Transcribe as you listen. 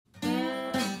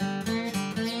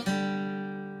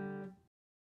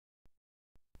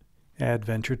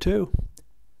Adventure 2.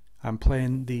 I'm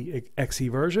playing the XE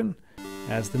version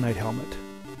as the Knight Helmet.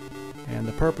 And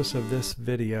the purpose of this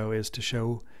video is to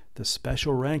show the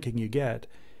special ranking you get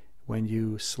when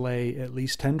you slay at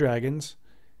least 10 dragons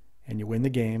and you win the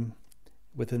game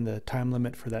within the time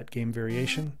limit for that game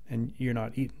variation, and you're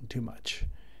not eating too much.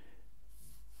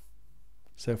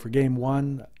 So for game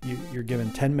 1, you're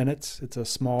given 10 minutes. It's a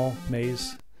small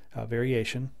maze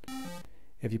variation.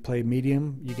 If you play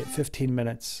medium, you get 15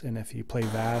 minutes, and if you play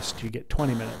vast, you get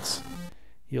 20 minutes.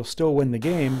 You'll still win the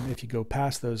game if you go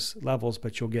past those levels,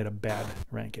 but you'll get a bad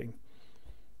ranking.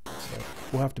 So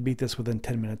we'll have to beat this within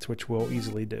 10 minutes, which we'll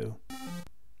easily do.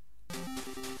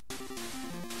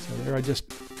 So there, I just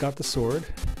got the sword.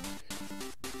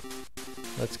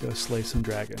 Let's go slay some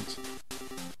dragons.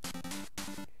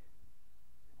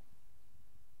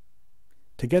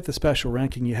 To get the special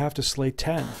ranking, you have to slay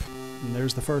 10, and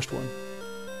there's the first one.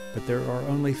 But there are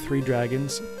only 3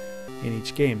 dragons in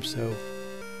each game, so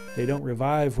they don't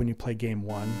revive when you play game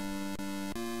 1.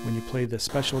 When you play the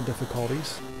special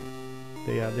difficulties,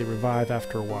 they revive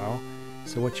after a while.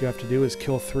 So what you have to do is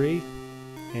kill 3,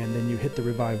 and then you hit the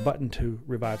revive button to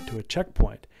revive to a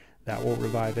checkpoint. That will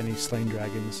revive any slain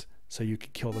dragons, so you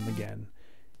can kill them again,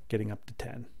 getting up to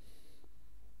 10.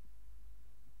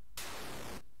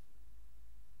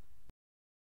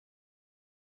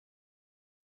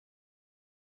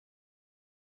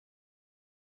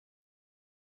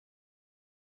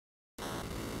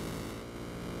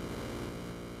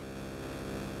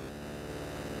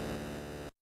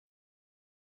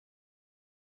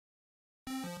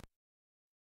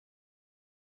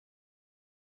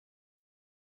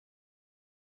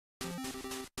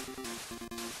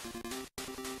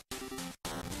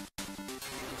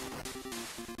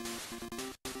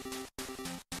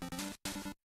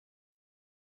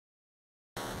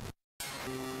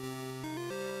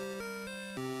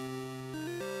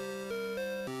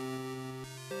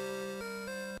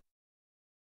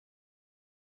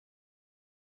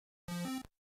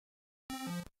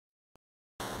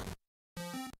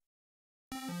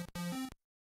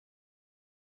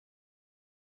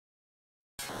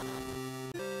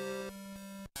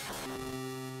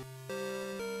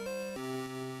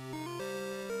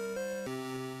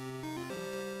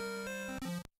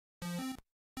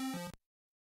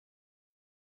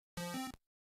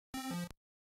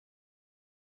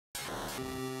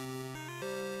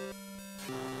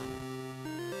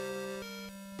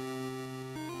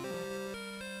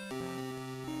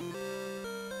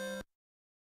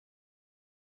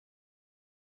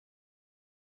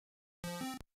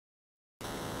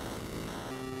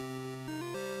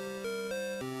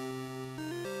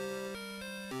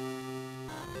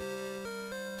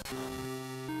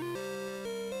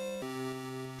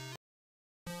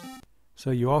 So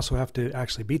you also have to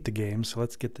actually beat the game, so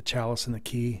let's get the chalice and the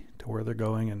key to where they're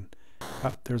going, and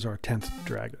there's our 10th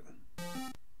dragon.